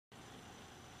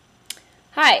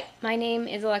Hi, my name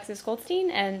is Alexis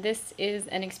Goldstein, and this is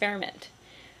an experiment.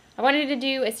 I wanted to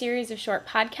do a series of short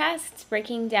podcasts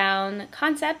breaking down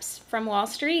concepts from Wall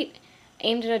Street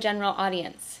aimed at a general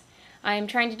audience. I'm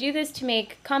trying to do this to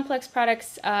make complex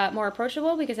products more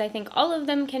approachable because I think all of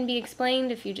them can be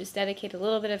explained if you just dedicate a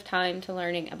little bit of time to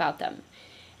learning about them.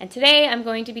 And today I'm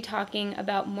going to be talking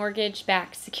about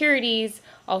mortgage-backed securities,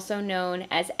 also known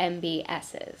as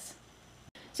MBSes.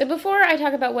 So before I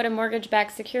talk about what a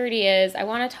mortgage-backed security is, I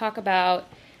want to talk about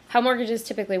how mortgages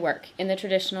typically work in the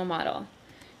traditional model.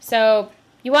 So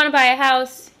you want to buy a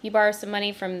house, you borrow some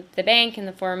money from the bank in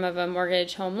the form of a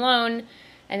mortgage home loan,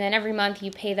 and then every month you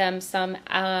pay them some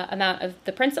amount of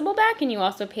the principal back, and you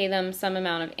also pay them some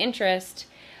amount of interest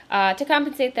to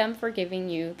compensate them for giving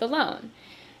you the loan.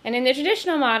 And in the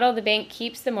traditional model, the bank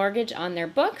keeps the mortgage on their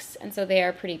books, and so they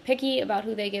are pretty picky about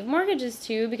who they give mortgages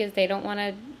to because they don't want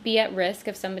to be at risk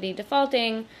of somebody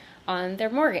defaulting on their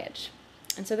mortgage.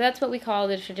 And so that's what we call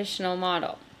the traditional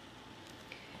model.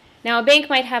 Now, a bank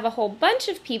might have a whole bunch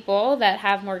of people that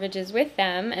have mortgages with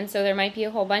them, and so there might be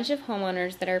a whole bunch of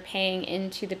homeowners that are paying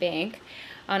into the bank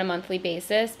on a monthly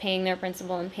basis, paying their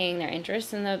principal and paying their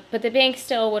interest, but the bank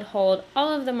still would hold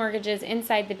all of the mortgages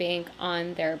inside the bank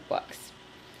on their books.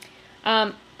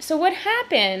 So what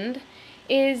happened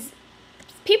is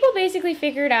people basically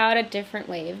figured out a different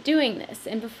way of doing this.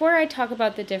 And before I talk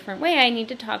about the different way, I need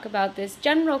to talk about this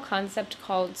general concept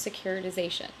called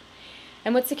securitization.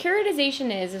 And what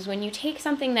securitization is when you take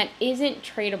something that isn't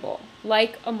tradable,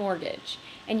 like a mortgage,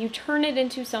 and you turn it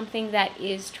into something that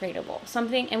is tradable.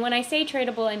 And when I say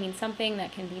tradable, I mean something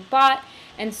that can be bought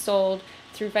and sold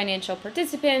through financial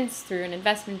participants, through an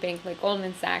investment bank like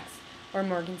Goldman Sachs or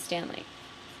Morgan Stanley.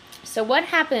 So what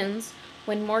happens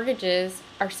when mortgages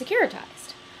are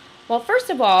securitized? Well, first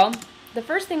of all, the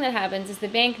first thing that happens is the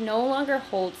bank no longer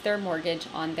holds their mortgage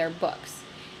on their books.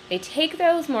 They take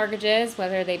those mortgages,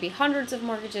 whether they be hundreds of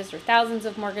mortgages or thousands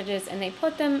of mortgages, and they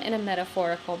put them in a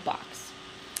metaphorical box.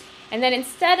 And then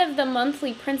instead of the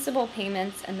monthly principal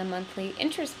payments and the monthly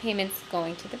interest payments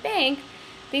going to the bank,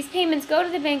 these payments go to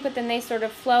the bank, but then they sort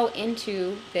of flow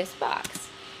into this box.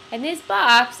 And this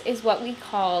box is what we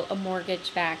call a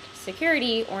mortgage-backed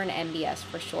security, or an MBS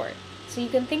for short. So you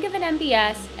can think of an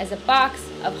MBS as a box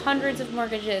of hundreds of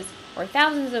mortgages or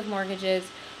thousands of mortgages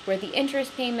where the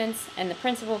interest payments and the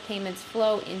principal payments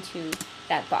flow into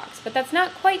that box. But that's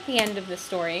not quite the end of the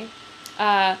story,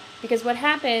 because what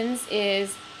happens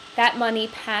is that money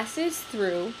passes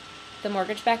through the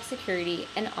mortgage-backed security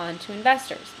and on to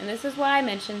investors. And this is why I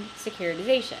mentioned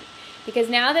securitization. Because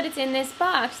now that it's in this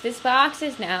box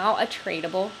is now a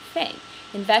tradable thing.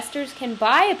 Investors can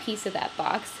buy a piece of that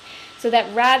box so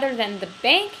that rather than the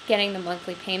bank getting the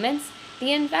monthly payments,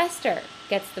 the investor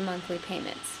gets the monthly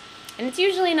payments. And it's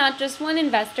usually not just one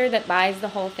investor that buys the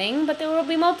whole thing, but there will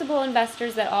be multiple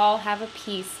investors that all have a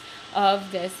piece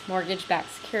of this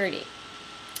mortgage-backed security.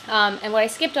 And what I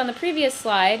skipped on the previous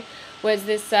slide was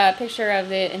this picture of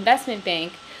the investment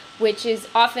bank, which is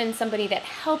often somebody that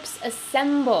helps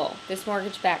assemble this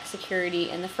mortgage-backed security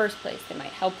in the first place. They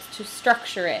might help to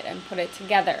structure it and put it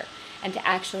together and to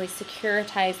actually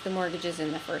securitize the mortgages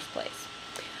in the first place.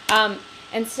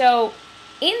 And so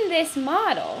in this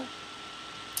model,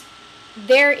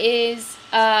 there is,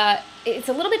 it's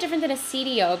a little bit different than a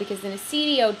CDO, because in a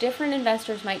CDO, different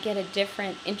investors might get a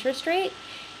different interest rate.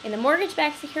 In the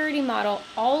mortgage-backed security model,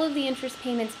 all of the interest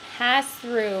payments pass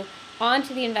through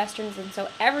onto the investors, and so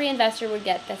every investor would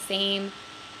get the same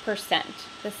percent,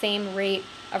 the same rate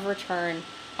of return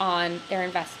on their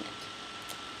investment.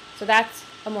 So that's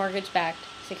a mortgage-backed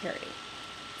security.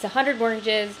 It's 100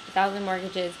 mortgages, 1,000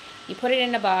 mortgages. You put it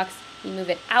in a box, you move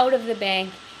it out of the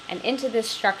bank and into this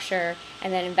structure,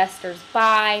 and then investors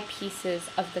buy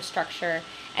pieces of the structure.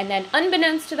 And then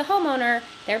unbeknownst to the homeowner,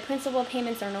 their principal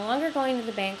payments are no longer going to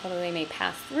the bank, although they may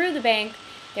pass through the bank.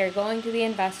 They're going to the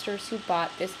investors who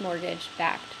bought this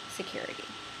mortgage-backed security.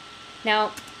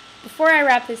 Now, before I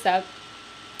wrap this up,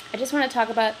 I just want to talk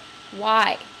about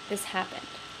why this happened,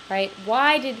 right?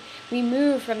 Why did we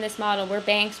move from this model where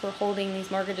banks were holding these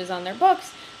mortgages on their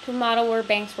books to a model where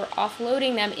banks were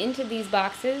offloading them into these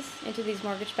boxes, into these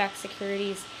mortgage-backed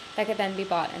securities that could then be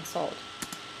bought and sold?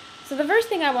 So the first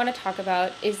thing I want to talk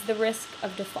about is the risk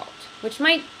of default, which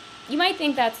you might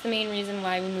think that's the main reason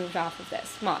why we moved off of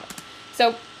this model.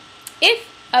 So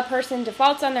if a person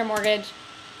defaults on their mortgage,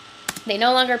 they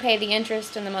no longer pay the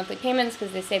interest and the monthly payments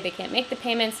because they say they can't make the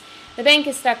payments, the bank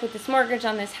is stuck with this mortgage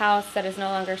on this house that is no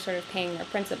longer sort of paying their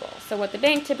principal. So what the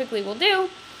bank typically will do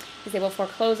is they will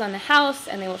foreclose on the house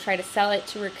and they will try to sell it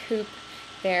to recoup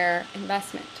their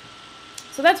investment.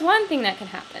 So that's one thing that can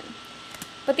happen.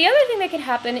 But the other thing that could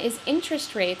happen is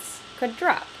interest rates could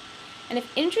drop. And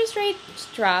if interest rates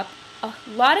drop, a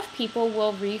lot of people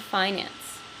will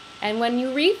refinance. And when you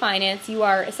refinance, you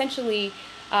are essentially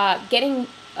getting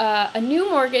a new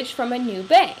mortgage from a new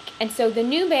bank. And so the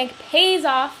new bank pays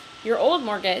off your old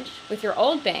mortgage with your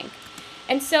old bank.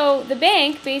 And so the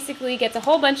bank basically gets a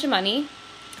whole bunch of money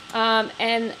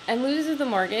and loses the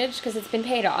mortgage because it's been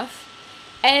paid off.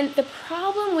 And the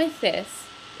problem with this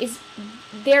is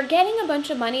they're getting a bunch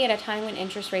of money at a time when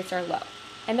interest rates are low.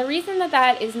 And the reason that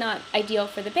that is not ideal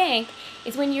for the bank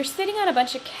is when you're sitting on a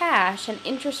bunch of cash and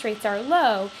interest rates are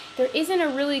low, there isn't a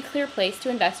really clear place to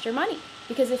invest your money.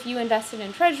 Because if you invested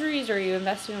in treasuries or you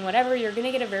invested in whatever, you're going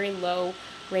to get a very low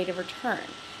rate of return.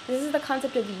 This is the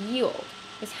concept of yield,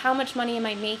 is how much money am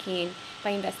I making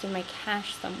by investing my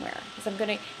cash somewhere? Because am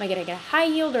I going to get a high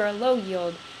yield or a low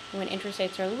yield? And when interest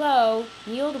rates are low,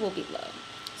 yield will be low.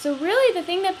 So really the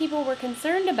thing that people were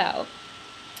concerned about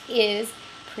is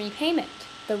prepayment,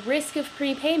 the risk of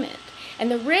prepayment,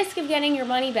 and the risk of getting your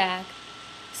money back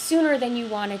sooner than you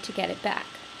wanted to get it back.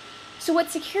 So what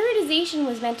securitization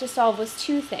was meant to solve was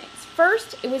two things.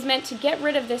 First, it was meant to get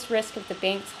rid of this risk of the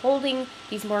banks holding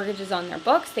these mortgages on their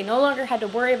books. They no longer had to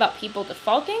worry about people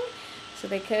defaulting, so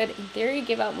they could, in theory,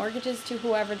 give out mortgages to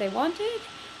whoever they wanted,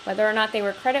 whether or not they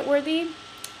were creditworthy,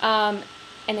 and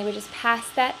they would just pass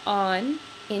that on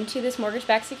into this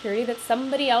mortgage-backed security that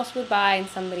somebody else would buy and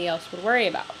somebody else would worry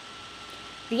about.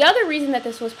 The other reason that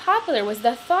this was popular was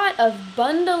the thought of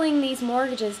bundling these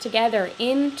mortgages together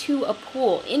into a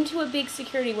pool, into a big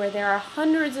security where there are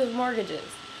hundreds of mortgages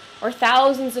or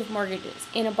thousands of mortgages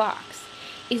in a box,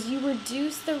 is you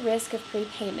reduce the risk of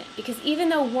prepayment. Because even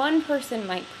though one person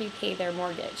might prepay their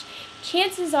mortgage,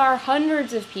 chances are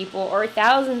hundreds of people or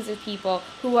thousands of people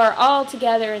who are all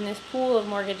together in this pool of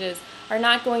mortgages are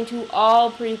not going to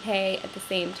all prepay at the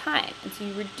same time. And so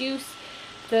you reduce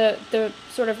the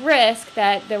sort of risk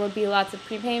that there would be lots of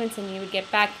prepayments and you would get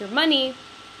back your money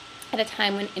at a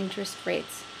time when interest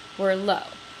rates were low.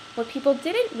 What people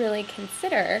didn't really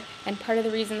consider, and part of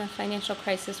the reason the financial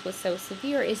crisis was so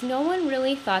severe, is no one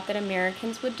really thought that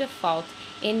Americans would default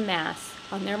in mass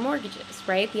on their mortgages,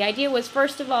 right? The idea was,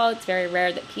 first of all, it's very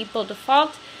rare that people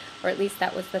default, or at least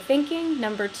that was the thinking.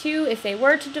 Number two, if they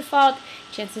were to default,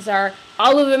 chances are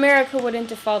all of America wouldn't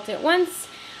default at once.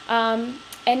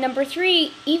 And number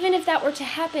three, even if that were to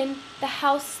happen, the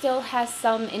house still has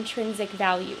some intrinsic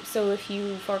value. So if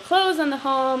you foreclose on the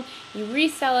home, you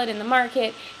resell it in the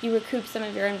market, you recoup some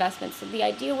of your investments. So the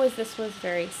idea was this was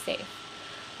very safe.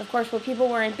 Of course, what people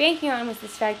weren't banking on was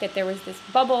this fact that there was this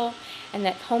bubble and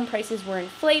that home prices were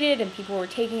inflated and people were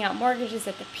taking out mortgages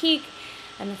at the peak.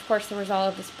 And of course, there was all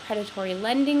of this predatory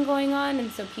lending going on,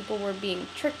 and so people were being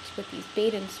tricked with these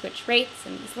bait and switch rates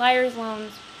and these liar's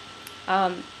loans.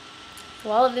 So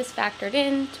all of this factored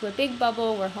in to a big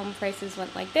bubble where home prices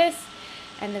went like this,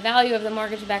 and the value of the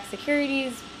mortgage-backed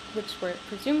securities, which were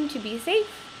presumed to be safe,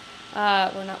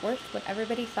 were not worth what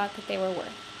everybody thought that they were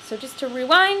worth. So just to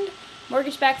rewind,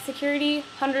 mortgage-backed security,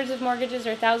 hundreds of mortgages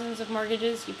or thousands of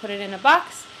mortgages, you put it in a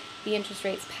box, the interest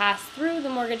rates pass through the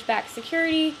mortgage-backed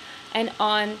security and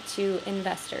on to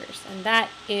investors. And that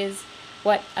is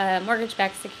what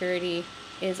mortgage-backed security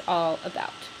is all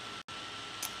about.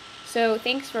 So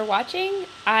thanks for watching.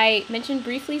 I mentioned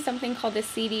briefly something called a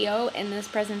CDO in this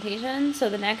presentation. So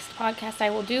the next podcast I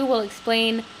will do will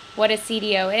explain what a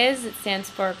CDO is. It stands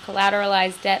for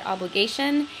Collateralized Debt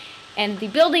Obligation. And the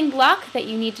building block that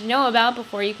you need to know about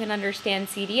before you can understand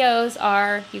CDOs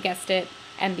are, you guessed it,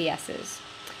 MBSs.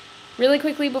 Really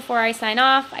quickly before I sign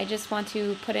off, I just want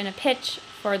to put in a pitch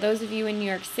for those of you in New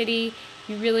York City.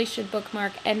 You really should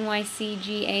bookmark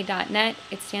nycga.net.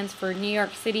 It stands for New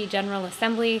York City General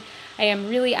Assembly. I am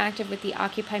really active with the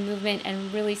Occupy movement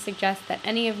and really suggest that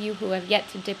any of you who have yet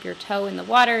to dip your toe in the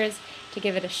waters to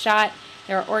give it a shot.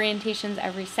 There are orientations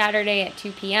every Saturday at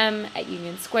 2 p.m. at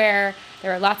Union Square.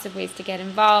 There are lots of ways to get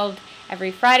involved.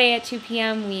 Every Friday at 2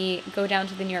 p.m. we go down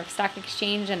to the New York Stock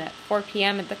Exchange, and at 4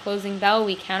 p.m. at the closing bell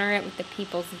we counter it with the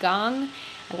People's Gong.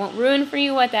 I won't ruin for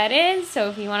you what that is, so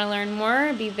if you want to learn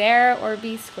more, be there or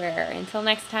be square. Until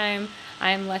next time,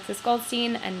 I'm Alexis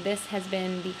Goldstein, and this has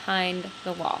been Behind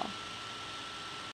the Wall.